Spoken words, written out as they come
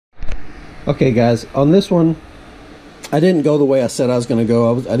Okay guys, on this one I didn't go the way I said I was going to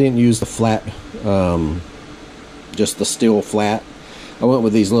go. I didn't use the flat, just the steel flat. I went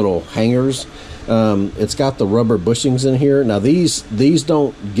with these little hangers. It's got the rubber bushings in here. Now these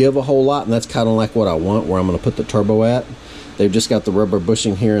don't give a whole lot, and that's kind of like what I want, where I'm going to put the turbo at. They've just got the rubber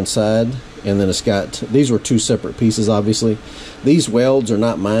bushing here inside, and then it's got, these were two separate pieces obviously. These welds are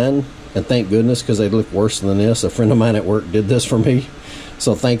not mine, and thank goodness, because they look worse than this. A friend of mine at work did this for me.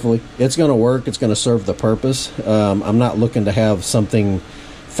 So thankfully, it's going to work. It's going to serve the purpose. I'm not looking to have something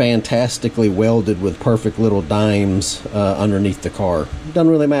fantastically welded with perfect little dimes underneath the car. It doesn't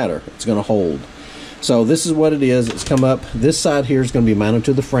really matter. It's going to hold. So this is what it is. It's come up. This side here is going to be mounted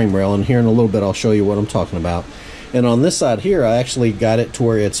to the frame rail, and here in a little bit I'll show you what I'm talking about. And on this side here, I actually got it to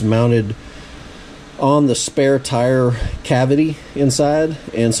where it's mounted on the spare tire cavity inside,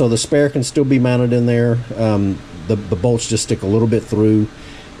 and so the spare can still be mounted in there. The bolts just stick a little bit through.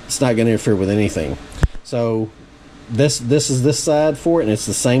 It's not going to interfere with anything. So this is this side for it, and it's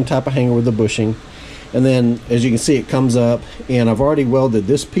the same type of hanger with the bushing. And then as you can see, it comes up, and I've already welded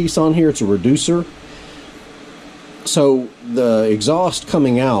this piece on here. It's a reducer. So the exhaust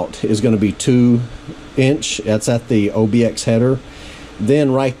coming out is going to be 2-inch. That's at the OBX header.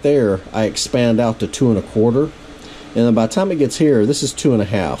 Then right there I expand out to 2 1/4, and then by the time it gets here, this is 2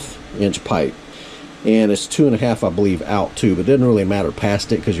 1/2-inch pipe. And it's 2 1/2, I believe, out too, but it doesn't really matter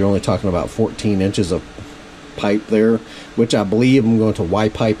past it because you're only talking about 14 inches of pipe there, which I believe I'm going to Y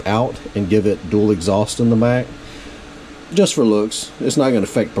pipe out and give it dual exhaust in the back, just for looks. It's not going to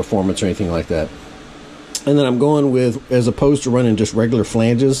affect performance or anything like that. And then I'm going with, as opposed to running just regular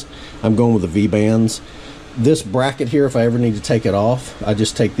flanges, I'm going with the V-bands. This bracket here, if I ever need to take it off, I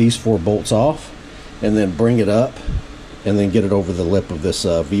just take these 4 bolts off and then bring it up and then get it over the lip of this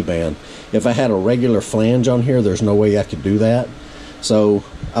V-band. If I had a regular flange on here, there's no way I could do that. So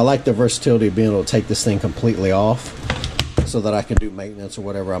I like the versatility of being able to take this thing completely off so that I can do maintenance or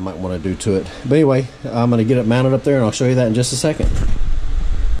whatever I might want to do to it. But anyway, I'm going to get it mounted up there, and I'll show you that in just a second.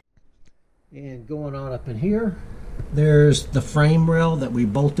 And going on up in here, there's the frame rail that we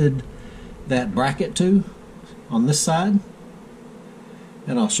bolted that bracket to on this side.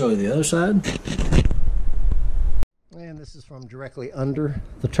 And I'll show you the other side. And this is from directly under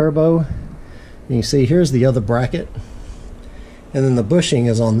the turbo. And you see here's the other bracket, and then the bushing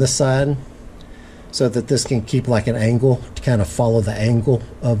is on this side so that this can keep like an angle to kind of follow the angle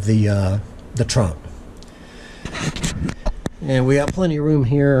of the trunk. And we got plenty of room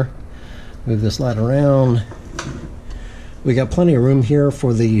here. Move this light around. We got plenty of room here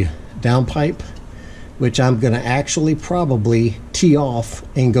for the downpipe, which I'm going to actually probably tee off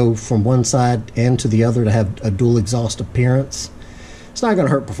and go from one side and to the other to have a dual exhaust appearance. It's not going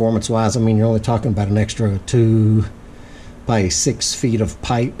to hurt performance wise. I mean, you're only talking about an extra 2 by 6 feet of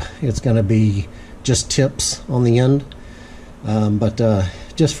pipe. It's going to be just tips on the end, but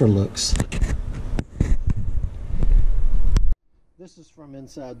just for looks. This is from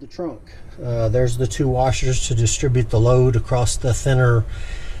inside the trunk. There's the 2 washers to distribute the load across the thinner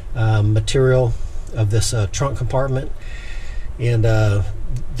material of this trunk compartment, and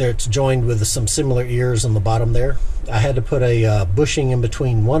it's joined with some similar ears on the bottom there. I had to put a bushing in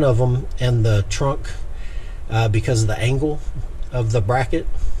between one of them and the trunk because of the angle of the bracket.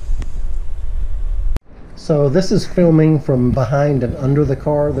 So this is filming from behind and under the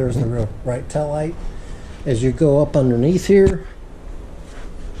car. There's the real right tail light. As you go up underneath here,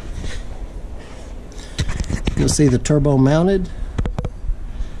 you'll see the turbo mounted,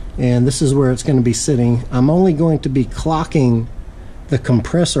 and this is where it's going to be sitting. I'm only going to be clocking the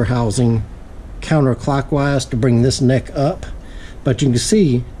compressor housing counterclockwise to bring this neck up, but you can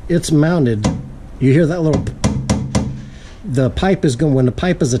see it's mounted. You hear that little, the pipe is going, when the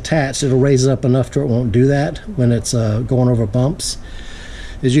pipe is attached, it'll raise it up enough to it won't do that when it's going over bumps.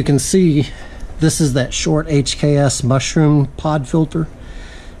 As you can see, this is that short HKS mushroom pod filter.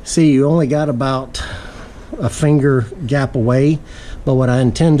 See, you only got about a finger gap away, but what I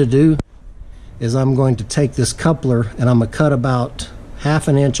intend to do is I'm going to take this coupler and I'm going to cut about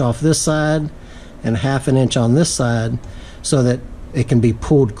 1/2 inch off this side and 1/2 inch on this side so that it can be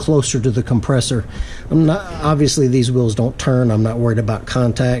pulled closer to the compressor. I'm not, obviously these wheels don't turn, I'm not worried about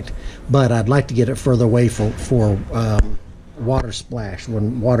contact, but I'd like to get it further away for water splash.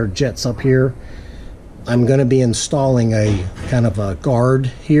 When water jets up here, I'm going to be installing a kind of a guard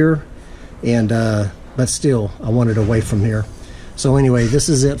here, and but still I want it away from here. So anyway, this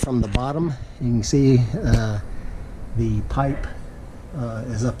is it from the bottom. You can see the pipe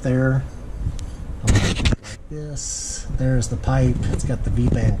is up there. Like this. There's the pipe. It's got the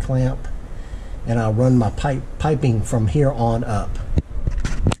V-band clamp, and I'll run my piping from here on up.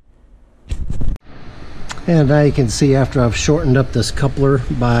 And now you can see after I've shortened up this coupler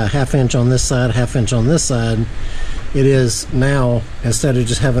by a 1/2 inch on this side, 1/2 inch on this side, it is now, instead of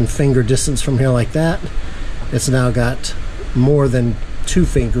just having finger distance from here like that, it's now got more than 2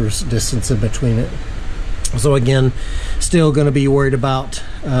 fingers distance in between it. So again, still going to be worried about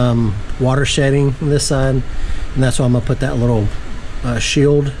water shedding on this side, and that's why I'm going to put that little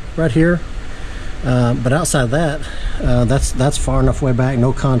shield right here. But outside of that, that's far enough way back,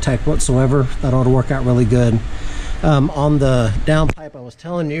 no contact whatsoever. That ought to work out really good. On the downpipe, I was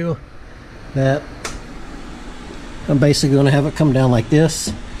telling you that I'm basically going to have it come down like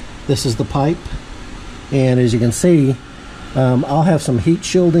this. This is the pipe, and as you can see, I'll have some heat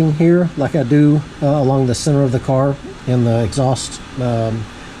shielding here like I do along the center of the car in the exhaust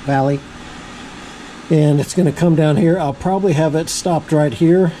valley, and it's going to come down here. I'll probably have it stopped right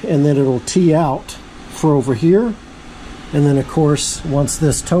here, and then it'll tee out for over here, and then of course once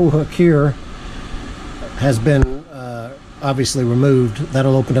this tow hook here has been obviously removed,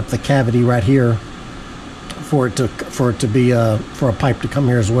 that'll open up the cavity right here for it to be for a pipe to come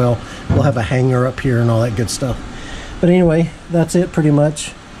here as well. We'll have a hanger up here and all that good stuff. But anyway, that's it pretty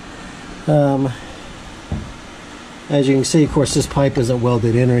much. As you can see, of course, this pipe isn't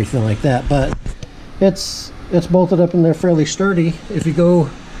welded in or anything like that, but it's bolted up in there fairly sturdy. If you go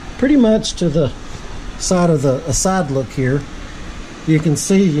pretty much to the side of a side look here, you can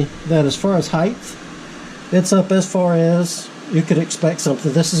see that as far as height, it's up as far as you could expect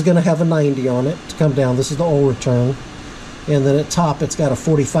something. This is going to have a 90 on it to come down. This is the oil return, and then at top it's got a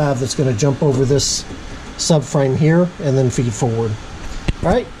 45 that's going to jump over this subframe here and then feed forward. All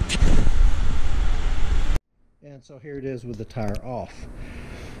right, and so here it is with the tire off.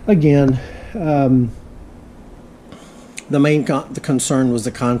 Again, the main concern was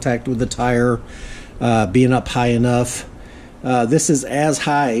the contact with the tire being up high enough. This is as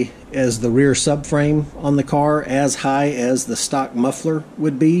high as the rear subframe on the car, as high as the stock muffler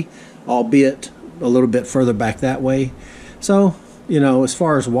would be, albeit a little bit further back that way. So, you know, as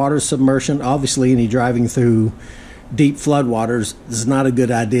far as water submersion, obviously any driving through deep flood waters is not a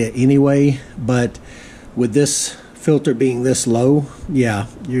good idea anyway, but with this filter being this low, yeah,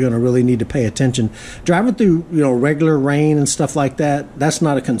 you're going to really need to pay attention. Driving through, you know, regular rain and stuff like that, that's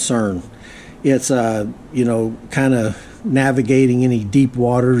not a concern. It's you know, kind of navigating any deep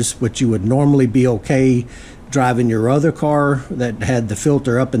waters, which you would normally be okay driving your other car that had the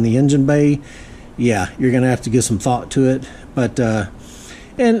filter up in the engine bay. Yeah, you're gonna have to give some thought to it. But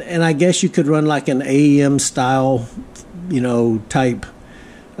and I guess you could run like an AEM style, you know, type,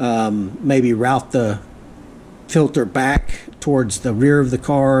 maybe route the filter back towards the rear of the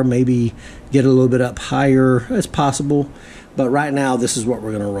car, maybe get a little bit up higher. It's possible, but right now this is what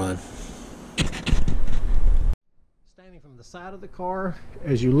we're gonna run. Side of the car,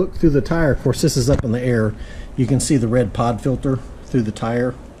 as you look through the tire, of course this is up in the air, you can see the red pod filter through the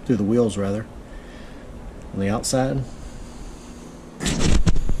tire, through the wheels rather, on the outside.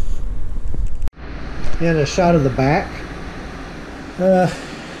 And a shot of the back.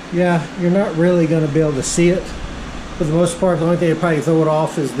 Yeah, you're not really going to be able to see it for the most part. The only thing that probably throw it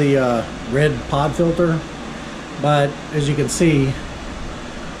off is the red pod filter, but as you can see,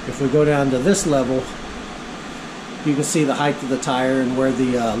 if we go down to this level, you can see the height of the tire and where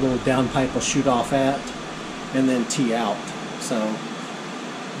the little downpipe will shoot off at and then tee out. So,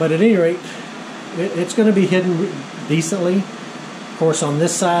 but at any rate, it's going to be hidden decently. Of course, on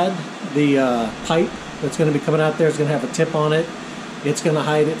this side, the pipe that's going to be coming out there is going to have a tip on it. It's going to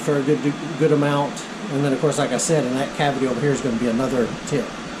hide it for a good amount. And then, of course, like I said, in that cavity over here is going to be another tip.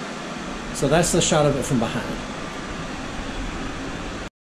 So that's the shot of it from behind.